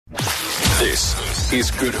This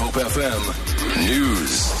is Good Hope FM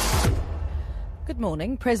News. Good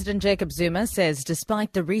morning. President Jacob Zuma says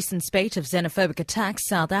despite the recent spate of xenophobic attacks,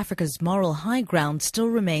 South Africa's moral high ground still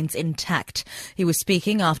remains intact. He was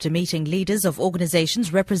speaking after meeting leaders of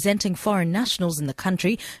organizations representing foreign nationals in the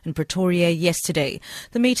country in Pretoria yesterday.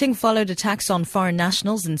 The meeting followed attacks on foreign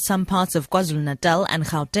nationals in some parts of KwaZulu-Natal and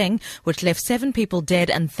Gauteng, which left 7 people dead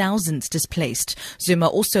and thousands displaced. Zuma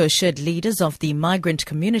also assured leaders of the migrant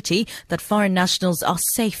community that foreign nationals are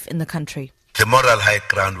safe in the country. The moral high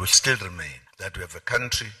ground will still remain. That we have a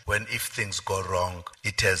country when if things go wrong,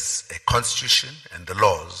 it has a constitution and the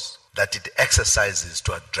laws that it exercises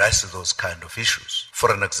to address those kind of issues.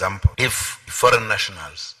 For an example, if foreign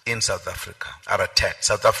nationals in South Africa are attacked,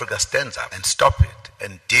 South Africa stands up and stop it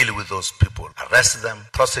and deal with those people, arrest them,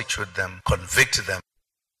 prosecute them, convict them.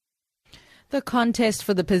 The contest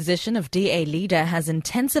for the position of DA leader has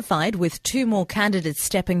intensified with 2 more candidates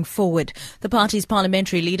stepping forward. The party's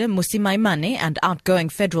parliamentary leader Musi Maimane and outgoing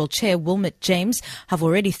federal chair Wilmot James have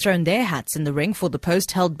already thrown their hats in the ring for the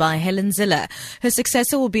post held by Helen Zille. Her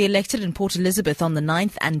successor will be elected in Port Elizabeth on the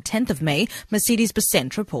 9th and 10th of May, Mercedes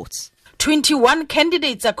Besent reports. 21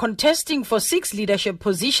 candidates are contesting for 6 leadership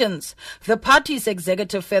positions. The party's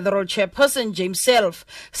executive federal chairperson, James Self,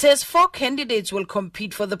 says 4 candidates will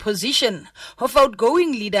compete for the position of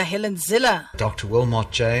outgoing leader Helen Zille. Dr.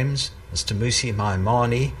 Wilmot James, Mr. Musi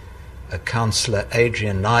Maimane, Councillor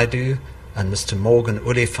Adrian Naidu, and Mr. Morgan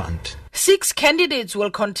Oliphant. 6 candidates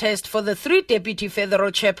will contest for the 3 deputy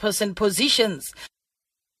federal chairperson positions.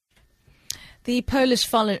 The Polish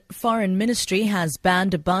Foreign Ministry has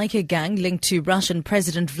banned a biker gang linked to Russian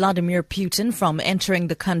President Vladimir Putin from entering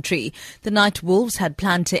the country. The Night Wolves had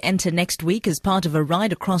planned to enter next week as part of a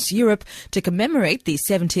ride across Europe to commemorate the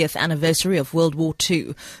 70th anniversary of World War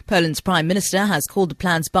II. Poland's Prime Minister has called the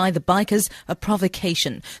plans by the bikers a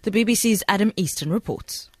provocation. The BBC's Adam Easton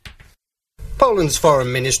reports. Poland's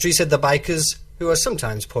Foreign Ministry said the bikers, who are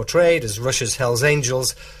sometimes portrayed as Russia's Hells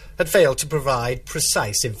Angels, had failed to provide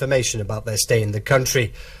precise information about their stay in the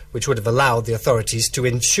country, which would have allowed the authorities to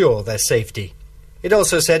ensure their safety. It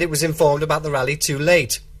also said it was informed about the rally too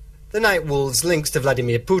late. The Night Wolves' links to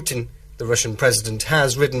Vladimir Putin, the Russian president,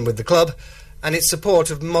 has ridden with the club, and its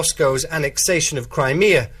support of Moscow's annexation of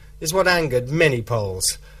Crimea is what angered many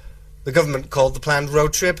Poles. The government called the planned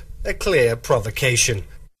road trip a clear provocation.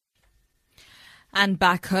 And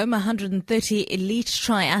back home, 130 elite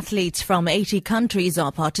triathletes from 80 countries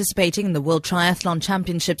are participating in the World Triathlon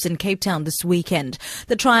Championships in Cape Town this weekend.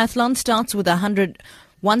 The triathlon starts with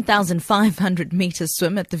 1,500 metre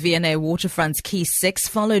swim at the V&A Waterfront's Key 6,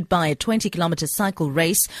 followed by a 20-kilometre cycle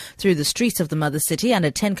race through the streets of the mother city and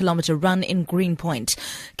a 10-kilometre run in Greenpoint.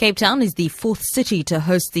 Cape Town is the 4th city to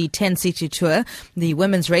host the 10-city tour. The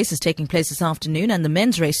women's race is taking place this afternoon and the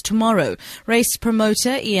men's race tomorrow. Race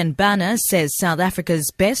promoter Ian Banner says South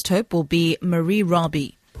Africa's best hope will be Marie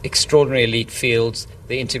Robbie. Extraordinary elite fields,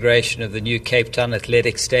 the integration of the new Cape Town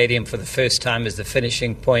Athletic Stadium for the first time as the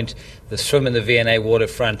finishing point, the swim in the V&A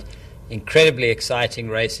Waterfront, incredibly exciting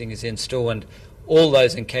racing is in store, and all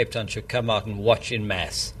those in Cape Town should come out and watch in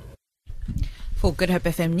mass. For Good Hope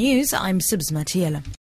FM News, I'm Sibs Matiela.